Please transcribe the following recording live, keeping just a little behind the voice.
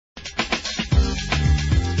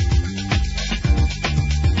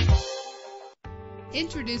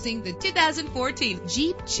Introducing the 2014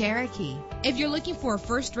 Jeep Cherokee. If you're looking for a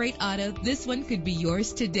first-rate auto, this one could be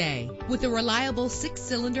yours today. With a reliable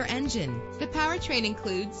 6-cylinder engine, the powertrain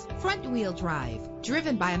includes front-wheel drive,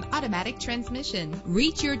 driven by an automatic transmission.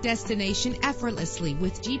 Reach your destination effortlessly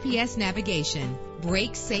with GPS navigation.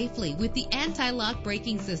 Brake safely with the anti-lock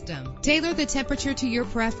braking system. Tailor the temperature to your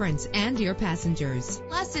preference and your passengers.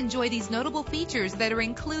 Plus, enjoy these notable features that are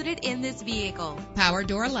included in this vehicle: power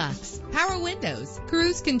door locks, power windows,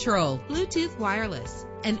 cruise control, Bluetooth wireless,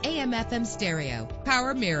 an AM/FM stereo,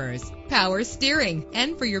 power mirrors, power steering.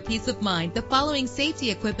 And for your peace of mind, the following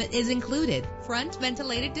safety equipment is included: front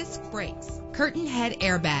ventilated disc brakes, curtain head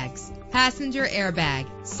airbags, passenger airbag,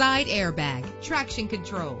 side airbag, traction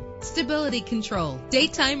control, stability control,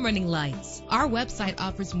 daytime running lights. Our website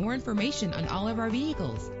offers more information on all of our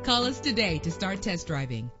vehicles. Call us today to start test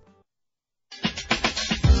driving.